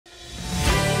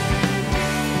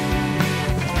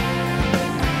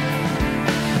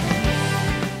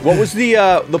What was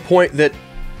the point that,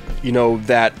 you know,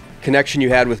 that connection you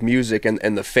had with music and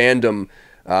the fandom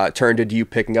turned into you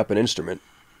picking up an instrument?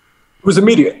 It was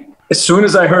immediate. As soon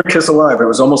as I heard Kiss Alive, it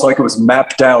was almost like it was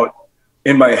mapped out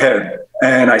in my head.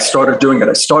 And I started doing it.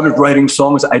 I started writing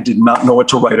songs I did not know what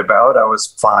to write about. I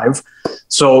was 5.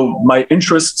 So my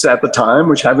interests at the time,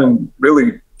 which haven't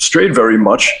really strayed very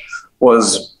much,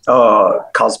 was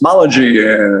cosmology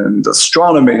and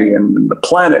astronomy and the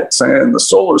planets and the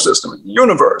solar system and the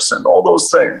universe and all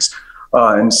those things.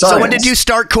 And science. So when did you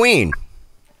start Queen?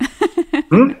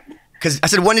 Because I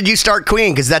said, when did you start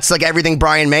Queen? Because that's like everything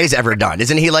Brian May's ever done.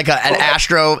 Isn't he like an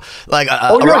astro, like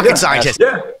a rocket scientist?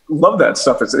 Yeah, love that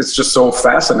stuff. It's just so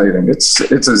fascinating. It's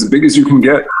as big as you can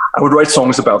get. I would write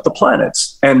songs about the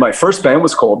planets. And my first band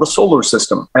was called The Solar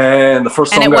System. And the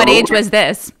first song And at what age was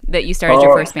this that you started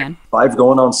your first band? 5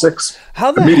 going on 6.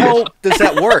 How the hell does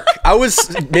that work? I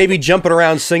was maybe jumping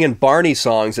around singing Barney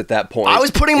songs at that point. I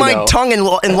was putting my tongue in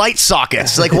light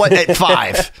sockets. Like what, at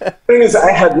 5? The thing is,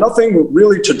 I had nothing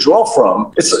really to draw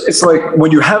from. It's like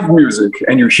when you have music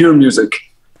and you hear music,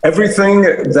 everything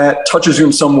that touches you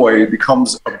in some way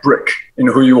becomes a brick in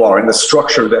who you are, in the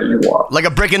structure that you are. Like a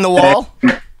brick in the wall?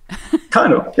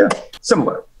 Kind of, yeah.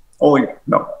 Similar. Only,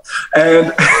 no.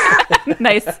 And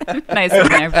nice one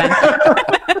there, Ben.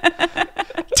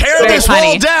 Tear this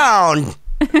wall down!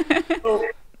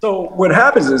 So what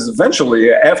happens is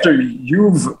eventually, after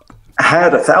you've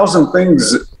had 1,000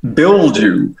 things build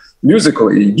you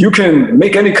musically, you can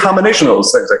make any combination of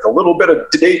those things, like a little bit of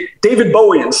David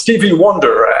Bowie and Stevie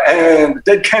Wonder and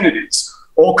Dead Kennedys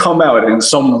all come out in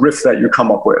some riff that you come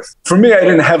up with. For me, I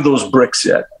didn't have those bricks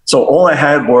yet. So all I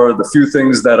had were the few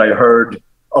things that I heard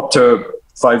up to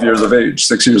 5 years of age,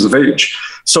 6 years of age.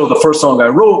 So the first song I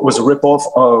wrote was a ripoff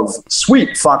of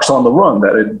Sweet, Fox on the Run,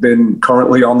 that had been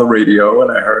currently on the radio,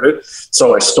 and I heard it.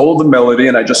 So I stole the melody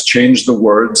and I just changed the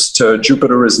words to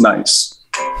Jupiter is Nice.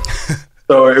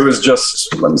 So it was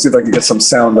just, let me see if I can get some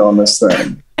sound on this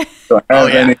thing.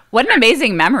 What an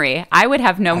amazing memory. I would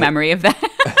have no memory of that.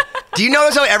 Do you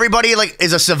notice how everybody like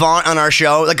is a savant on our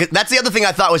show? Like that's the other thing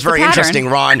I thought was very interesting,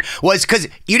 Ron, was because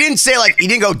you didn't say like, you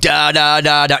didn't go da da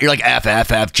da da. You're like F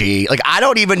F F G. Like I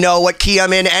don't even know what key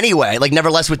I'm in anyway. Like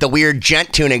nevertheless with the weird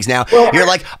gent tunings now. Well, you're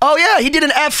like, oh yeah, he did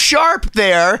an F sharp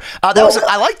there.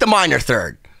 I like the minor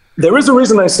third. There is a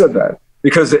reason I said that,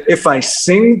 because if I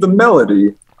sing the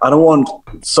melody, I don't want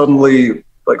suddenly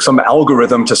like some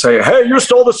algorithm to say, hey, you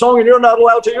stole the song and you're not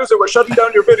allowed to use it. We're shutting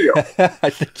down your video.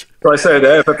 So I said,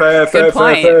 F, F, F, F,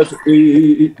 F, F,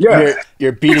 E, yeah.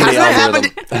 You're beating the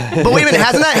algorithm. But wait a minute,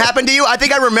 hasn't that happened to you? I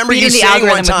think I remember you saying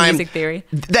one time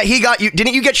that he got you.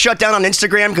 Didn't you get shut down on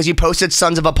Instagram because you posted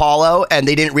Sons of Apollo and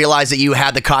they didn't realize that you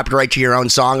had the copyright to your own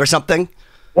song or something?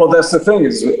 Well, that's the thing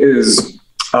is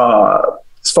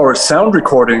as far as sound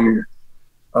recording,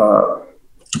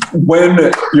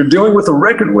 when you're dealing with a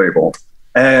record label,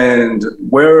 and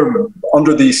we're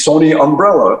under the Sony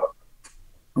umbrella,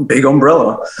 big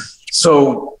umbrella.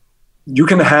 So you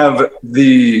can have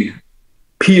the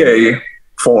PA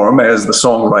form as the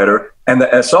songwriter, and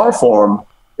the SR form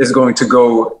is going to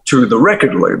go to the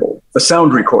record label, the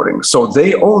sound recording. So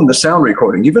they own the sound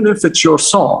recording. Even if it's your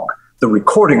song, the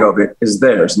recording of it is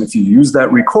theirs. And if you use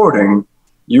that recording,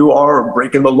 you are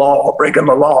breaking the law, breaking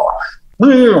the law.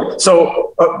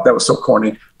 So that was so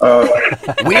corny.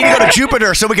 We need to go to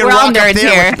Jupiter so we can rock up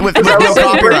there with no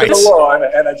copyrights. The law,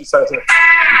 and I just had to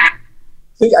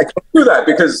see, I can't do that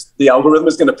because the algorithm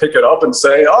is going to pick it up and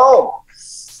say, oh,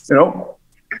 you know,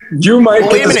 you might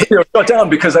get this video shut down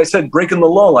because I said breaking the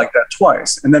law like that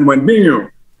twice, and then went me.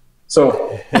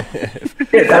 So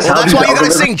that's why you got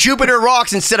to sing Jupiter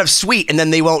Rocks instead of Sweet, and then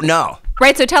they won't know.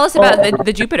 Right. So tell us about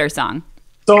the Jupiter song.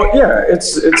 So yeah,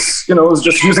 it's you know, it was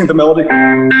just using the melody.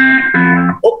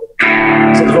 Oh,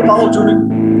 so there's Apollo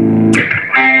tuning.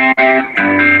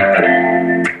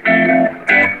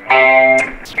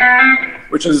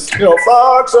 Which is, you know,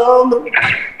 Fox on the.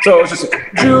 So it's just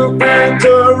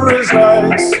Jupiter is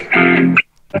nice.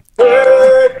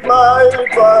 Take my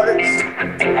advice.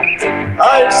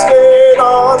 I stayed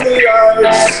on the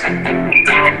ice.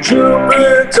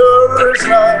 Jupiter is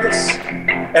nice.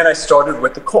 And I started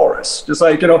with the chorus, just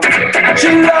like, you know, she loves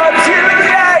you,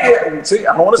 yeah, yeah. See,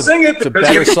 I don't want to sing it. It's a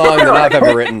better song than I've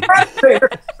ever written.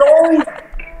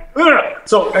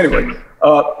 So anyway,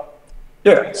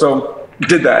 yeah, so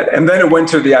did that. And then it went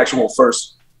to the actual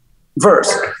first verse.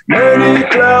 Many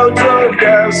clouds of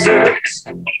gases,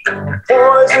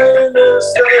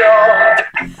 poisonous they are.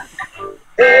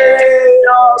 They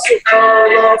are so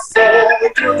colorful,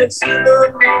 you can see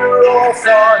them here all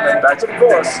fun. And back to the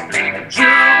chorus.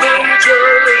 Vigier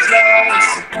is nice.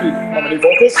 How many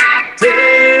vocals?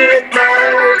 Take my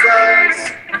advice.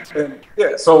 And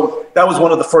yeah, so that was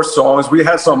one of the first songs. We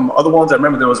had some other ones. I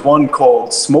remember there was one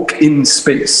called Smoke in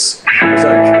Space. It was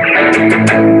like,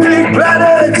 big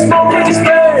planet, smoke in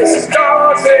space,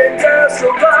 stars and gas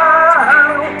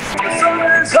around. The sun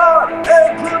is hot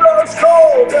and Pluto's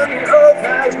cold, and the earth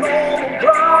has no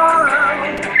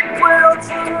ground. We're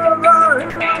to align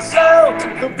the sound,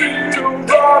 the beat of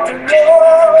rock and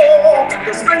roll.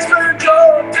 The spaceman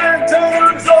jumped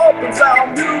antennas up and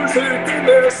found music in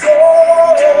their soul.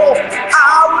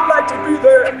 I would like to be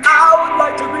there, I would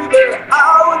like to be there, I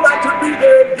would like to be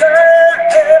there,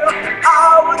 yeah. I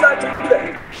would like to be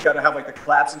there. Gotta have like the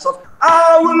claps and stuff.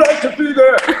 I would like to be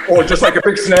there. Or just like a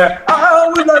big snare. I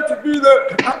would like to be there.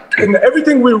 And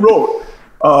everything we wrote,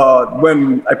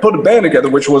 when I put a band together,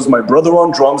 which was my brother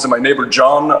on drums and my neighbor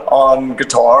John on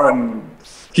guitar, and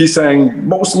he sang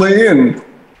mostly, and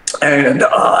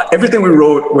everything we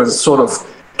wrote was sort of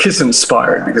Kiss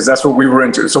inspired because that's what we were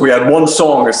into. So we had one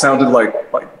song that sounded like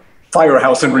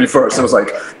Firehouse in reverse. It was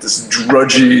like this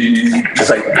drudgy, just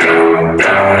like.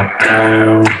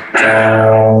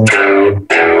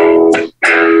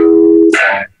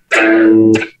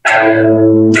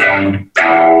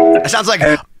 It sounds like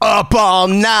up all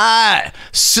night,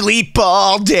 sleep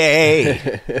all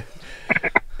day.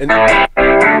 So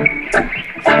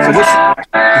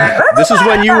this is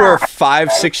when you were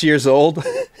 5-6 years old.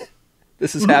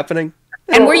 This is happening.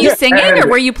 And were you singing or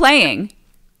were you playing?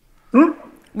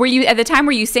 Were you at the time?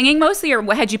 Were you singing mostly, or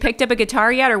had you picked up a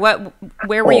guitar yet, or what?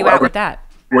 Where were you at with that?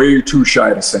 Way too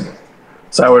shy to sing.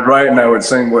 So I would write and I would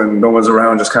sing when no one's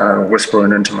around, just kind of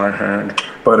whispering into my hand.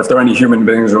 But if there are any human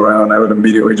beings around, I would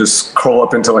immediately just crawl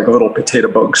up into like a little potato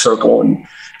bug circle and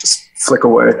just flick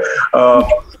away. But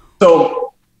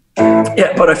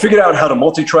I figured out how to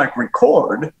multi-track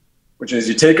record, which is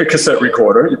you take a cassette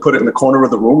recorder, you put it in the corner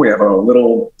of the room. We have our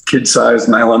little kid-sized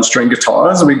nylon string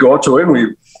guitars, and we go to it and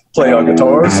we play our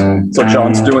guitars. So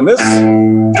John's doing this,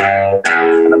 and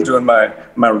I'm doing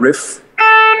my riff.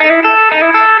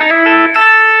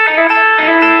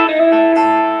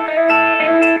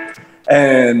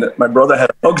 And my brother had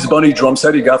a Bugs Bunny drum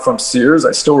set he got from Sears.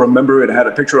 I still remember it had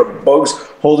a picture of Bugs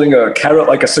holding a carrot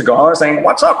like a cigar saying,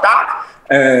 "What's up, Doc?"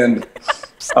 And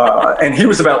he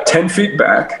was about 10 feet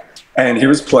back, and he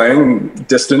was playing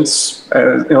distance,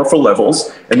 for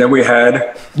levels. And then we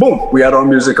had our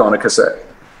music on a cassette.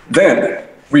 Then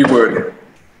we would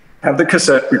have the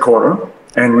cassette recorder,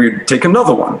 and we'd take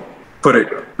another one, put it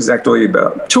exactly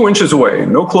about 2 inches away.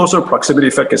 No closer, proximity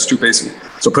effect gets too basic.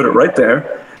 So put it right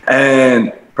there,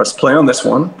 and press play on this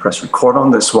one, press record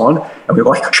on this one, and we go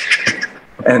like,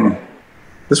 and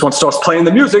this one starts playing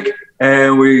the music,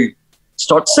 and we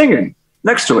start singing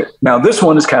next to it. Now this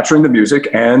one is capturing the music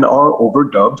and our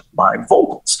overdubbed live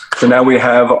vocals. So now we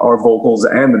have our vocals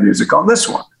and the music on this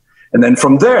one. And then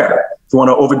from there, if you want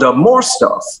to overdub more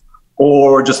stuff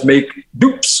or just make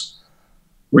dupes,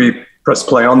 we press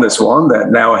play on this one that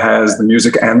now has the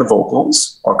music and the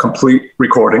vocals, our complete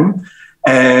recording,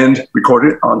 and record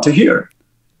it onto here.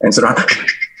 And so,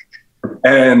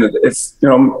 and it's,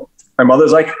 my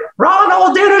mother's like, "Ron,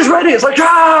 all dinner's ready." It's like,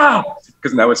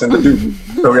 because now it's in the dupe.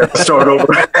 So we have to start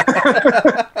over in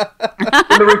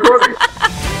the recording.